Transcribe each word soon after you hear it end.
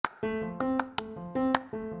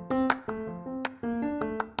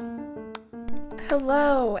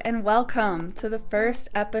Hello and welcome to the first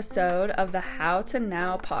episode of the How to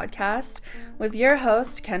Now podcast with your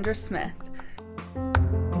host, Kendra Smith.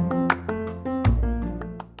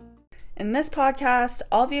 In this podcast,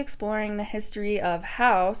 I'll be exploring the history of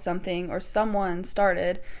how something or someone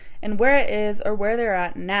started and where it is or where they're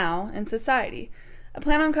at now in society. I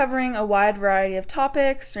plan on covering a wide variety of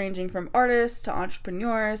topics ranging from artists to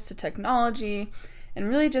entrepreneurs to technology and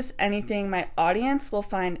really just anything my audience will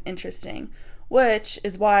find interesting, which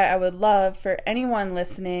is why I would love for anyone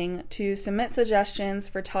listening to submit suggestions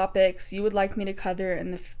for topics you would like me to cover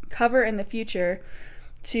in the future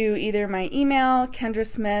to either my email,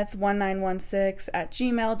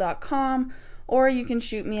 kendrasmith1916@gmail.com, or you can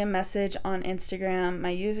shoot me a message on Instagram.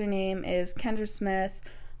 My username is kendrasmith_.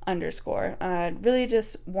 I really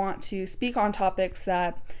just want to speak on topics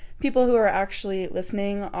that people who are actually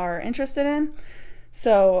listening are interested in.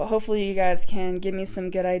 So hopefully you guys can give me some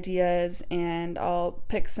good ideas and I'll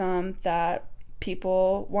pick some that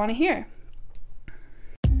people want to hear.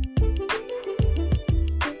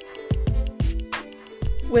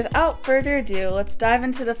 Without further ado, let's dive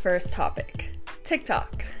into the first topic,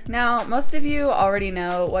 TikTok. Now, most of you already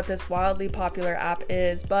know what this wildly popular app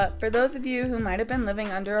is, but for those of you who might have been living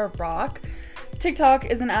under a rock, TikTok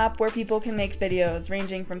is an app where people can make videos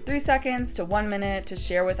ranging from 3 seconds to 1 minute to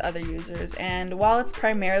share with other users. And while it's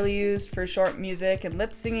primarily used for short music and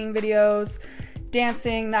lip singing videos,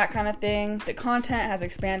 dancing, that kind of thing, the content has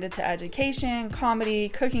expanded to education, comedy,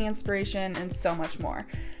 cooking inspiration, and so much more.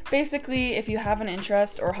 Basically, if you have an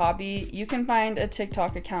interest or hobby, you can find a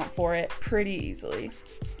TikTok account for it pretty easily.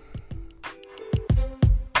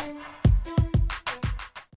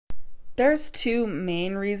 There's two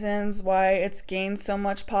main reasons why it's gained so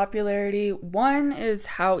much popularity. One is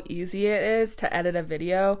how easy it is to edit a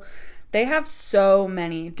video. They have so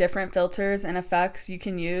many different filters and effects you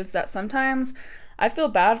can use that sometimes I feel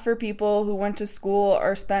bad for people who went to school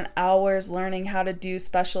or spent hours learning how to do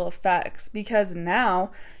special effects, because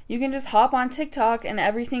now you can just hop on TikTok and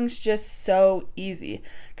everything's just so easy.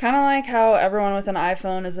 Kind of like how everyone with an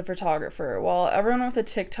iPhone is a photographer, while everyone with a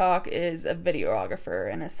TikTok is a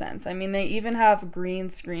videographer in a sense. I mean, they even have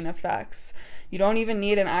green screen effects. You don't even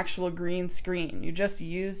need an actual green screen. You just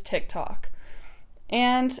use TikTok.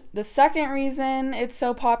 And the second reason it's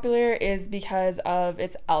so popular is because of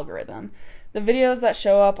its algorithm. The videos that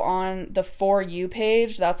show up on the For You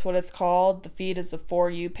page, that's what it's called, the feed is the For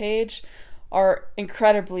You page, are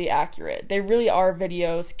incredibly accurate. They really are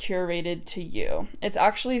videos curated to you. It's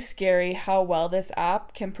actually scary how well this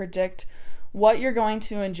app can predict what you're going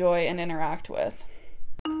to enjoy and interact with.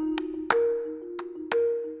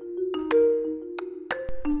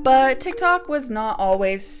 But TikTok was not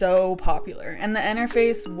always so popular, and the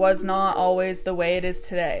interface was not always the way it is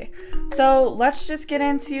today. So let's just get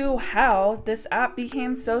into how this app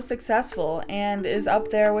became so successful and is up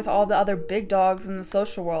there with all the other big dogs in the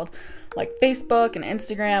social world, like Facebook and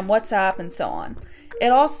Instagram, WhatsApp, and so on. It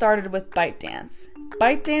all started with ByteDance.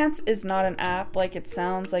 ByteDance is not an app like it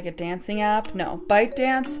sounds like a dancing app. No,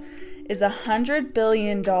 ByteDance is a $100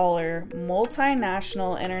 billion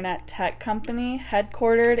multinational internet tech company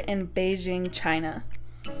headquartered in Beijing, China.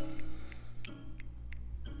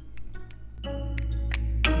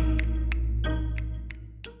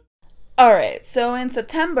 Alright, so in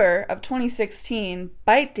September of 2016,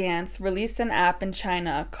 ByteDance released an app in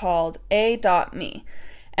China called A.me.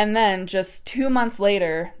 And then just 2 months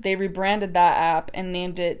later, they rebranded that app and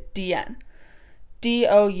named it Douyin.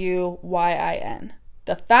 Douyin.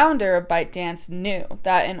 The founder of ByteDance knew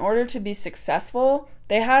that in order to be successful,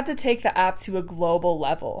 they had to take the app to a global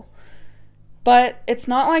level. But it's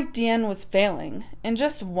not like Douyin was failing. In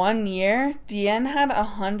just 1 year, Douyin had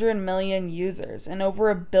 100 million users and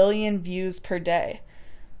over 1 billion views per day.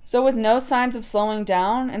 So with no signs of slowing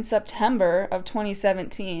down, in September of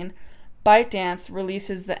 2017, ByteDance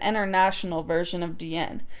releases the international version of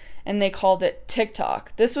Douyin, and they called it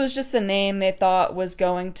TikTok. This was just a name they thought was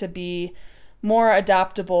going to be more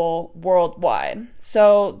adaptable worldwide.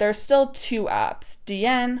 So there's still two apps,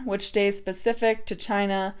 Douyin, which stays specific to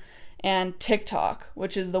China, and TikTok,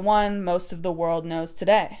 which is the one most of the world knows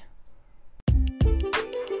today.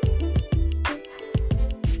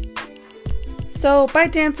 So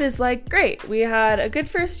ByteDance is like, great, we had a good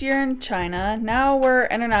first year in China, now we're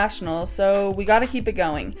international, so we gotta keep it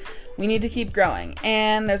going. We need to keep growing.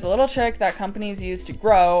 And there's a little trick that companies use to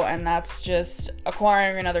grow, and that's just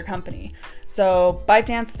acquiring another company. So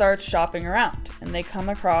ByteDance starts shopping around, and they come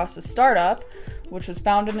across a startup, which was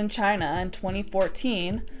founded in China in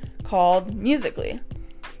 2014, called Musical.ly.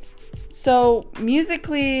 So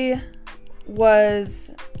Musical.ly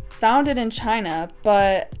was founded in China,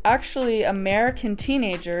 but actually American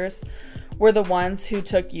teenagers were the ones who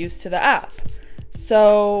took use to the app.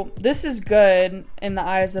 So this is good in the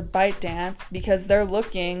eyes of ByteDance because they're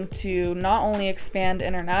looking to not only expand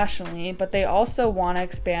internationally, but they also want to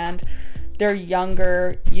expand their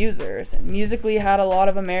younger users. And Musical.ly had a lot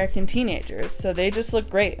of American teenagers, so they just look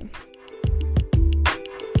great.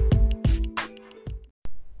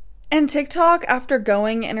 And TikTok, after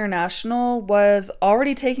going international, was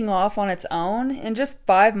already taking off on its own. In just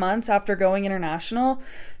 5 months after going international,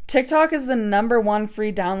 TikTok is the #1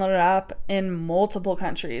 free downloaded app in multiple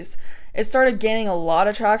countries. It started gaining a lot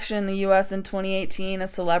of traction in the US in 2018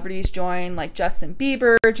 as celebrities joined, like Justin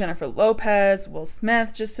Bieber, Jennifer Lopez, Will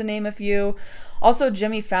Smith, just to name a few. Also,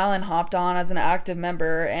 Jimmy Fallon hopped on as an active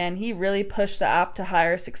member, and he really pushed the app to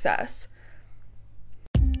higher success.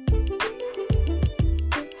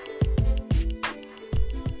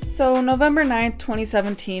 So November 9th,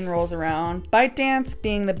 2017 rolls around. ByteDance,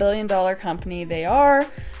 being the billion-dollar company they are,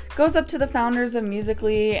 goes up to the founders of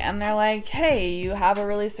Musical.ly and they're like, hey, you have a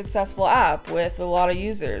really successful app with a lot of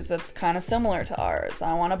users that's kind of similar to ours.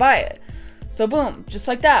 I want to buy it. So boom, just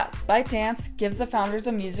like that, ByteDance gives the founders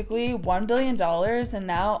of Musical.ly $1 billion and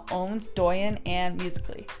now owns Douyin and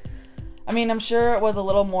Musical.ly. I mean, I'm sure it was a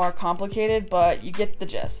little more complicated, but you get the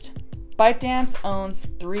gist. ByteDance owns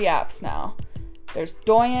 3 apps now. There's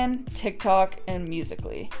Douyin, TikTok, and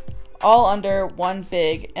Musical.ly, all under one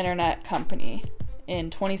big internet company in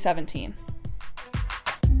 2017.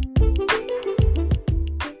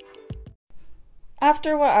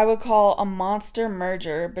 After what I would call a monster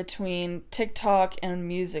merger between TikTok and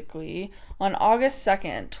Musical.ly, on August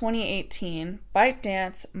 2nd, 2018,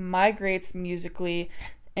 ByteDance migrates Musical.ly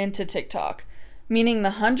into TikTok, meaning the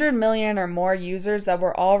 100 million or more users that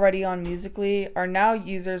were already on Musical.ly are now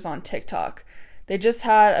users on TikTok. They just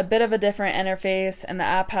had a bit of a different interface and the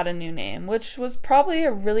app had a new name, which was probably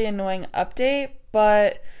a really annoying update,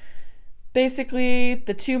 but basically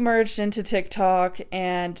the two merged into TikTok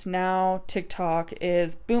and now TikTok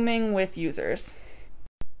is booming with users.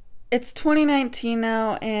 It's 2019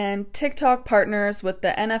 now and TikTok partners with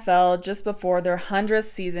the NFL just before their 100th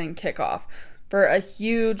season kickoff for a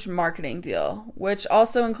huge marketing deal, which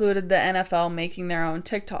also included the NFL making their own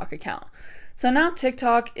TikTok account. So now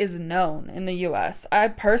TikTok is known in the US. I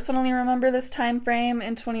personally remember this time frame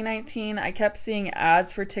in 2019. I kept seeing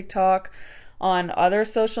ads for TikTok on other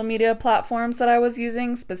social media platforms that I was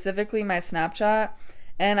using, specifically my Snapchat.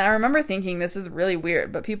 And I remember thinking this is really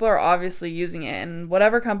weird, but people are obviously using it and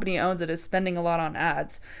whatever company owns it is spending a lot on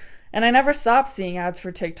ads. And I never stopped seeing ads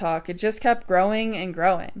for TikTok. It just kept growing and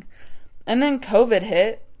growing. And then COVID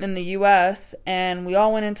hit in the US and we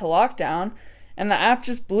all went into lockdown. And the app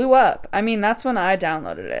just blew up. I mean, that's when I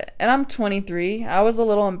downloaded it. And I'm 23. I was a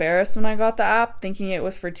little embarrassed when I got the app, thinking it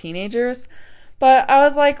was for teenagers. But I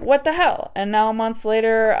was like, what the hell? And now months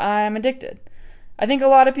later, I'm addicted. I think a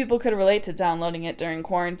lot of people could relate to downloading it during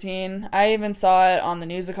quarantine. I even saw it on the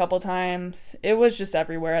news a couple times. It was just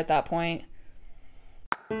everywhere at that point.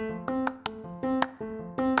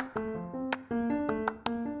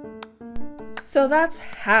 So that's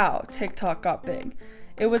how TikTok got big.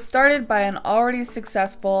 It was started by an already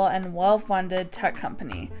successful and well-funded tech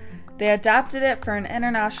company. They adapted it for an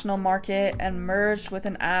international market and merged with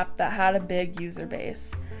an app that had a big user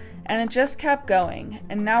base. And it just kept going,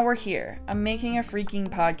 and now we're here. I'm making a freaking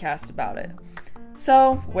podcast about it.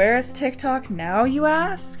 So, where is TikTok now, you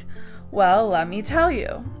ask? Well, let me tell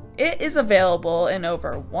you. It is available in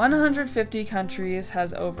over 150 countries,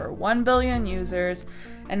 has over 1 billion users,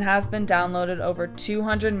 and has been downloaded over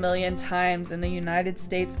 200 million times in the United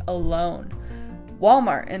States alone.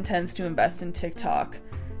 Walmart intends to invest in TikTok.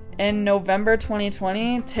 In November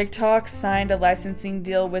 2020, TikTok signed a licensing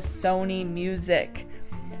deal with Sony Music.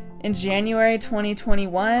 In January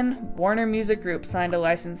 2021, Warner Music Group signed a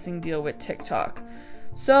licensing deal with TikTok.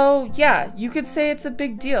 So yeah, you could say it's a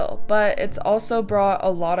big deal, but it's also brought a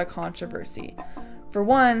lot of controversy. For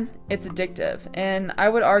one, it's addictive, and I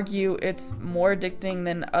would argue it's more addicting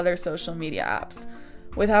than other social media apps.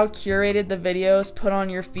 With how curated the videos put on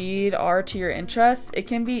your feed are to your interests, it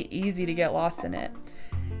can be easy to get lost in it.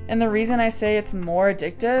 And the reason I say it's more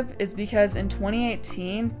addictive is because in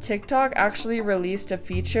 2018, TikTok actually released a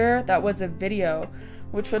feature that was a video,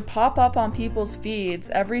 which would pop up on people's feeds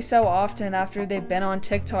every so often after they've been on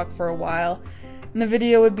TikTok for a while. And the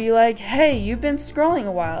video would be like, hey, you've been scrolling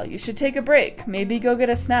a while, you should take a break, maybe go get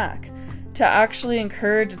a snack, to actually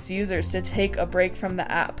encourage its users to take a break from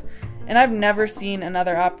the app. And I've never seen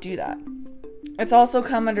another app do that. It's also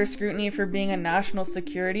come under scrutiny for being a national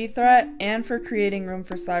security threat and for creating room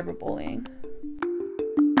for cyberbullying.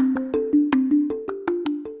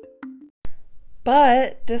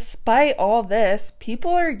 But despite all this, people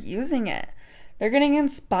are using it. They're getting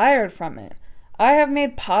inspired from it. I have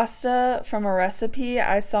made pasta from a recipe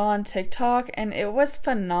I saw on TikTok, and it was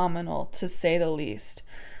phenomenal, to say the least.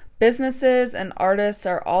 Businesses and artists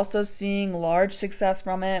are also seeing large success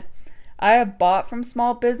from it. I have bought from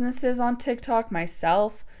small businesses on TikTok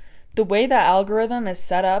myself. The way the algorithm is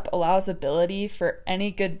set up allows ability for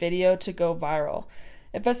any good video to go viral.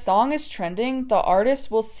 If a song is trending, the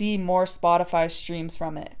artist will see more Spotify streams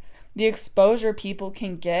from it. The exposure people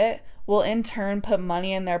can get will in turn put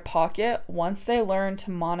money in their pocket once they learn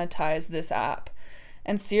to monetize this app.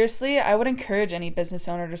 And seriously, I would encourage any business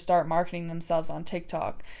owner to start marketing themselves on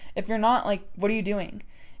TikTok. If you're not, what are you doing?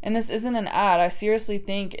 And this isn't an ad. I seriously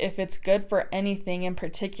think if it's good for anything in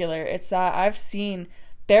particular, it's that I've seen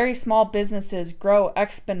very small businesses grow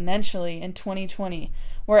exponentially in 2020,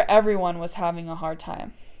 where everyone was having a hard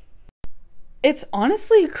time. It's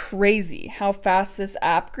honestly crazy how fast this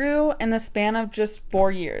app grew in the span of just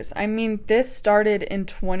 4 years. I mean, this started in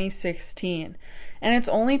 2016, and it's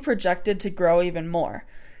only projected to grow even more.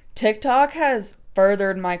 TikTok has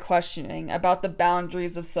furthered my questioning about the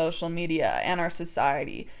boundaries of social media and our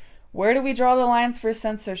society. Where do we draw the lines for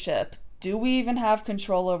censorship? Do we even have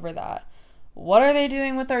control over that? What are they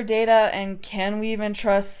doing with our data, and can we even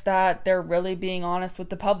trust that they're really being honest with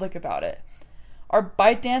the public about it? Are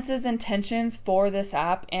ByteDance's intentions for this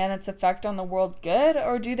app and its effect on the world good,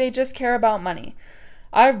 or do they just care about money?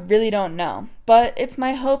 I really don't know, but it's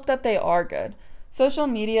my hope that they are good. Social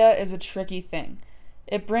media is a tricky thing.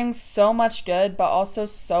 It brings so much good, but also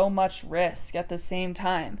so much risk at the same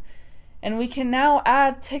time. And we can now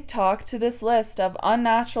add TikTok to this list of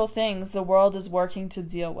unnatural things the world is working to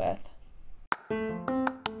deal with.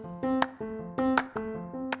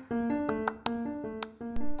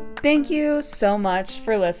 Thank you so much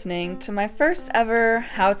for listening to my first ever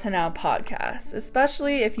How to Now podcast,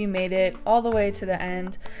 especially if you made it all the way to the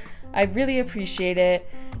end. I really appreciate it,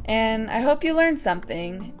 and I hope you learned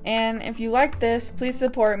something. And if you like this, please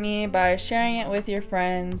support me by sharing it with your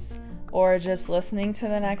friends or just listening to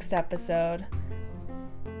the next episode.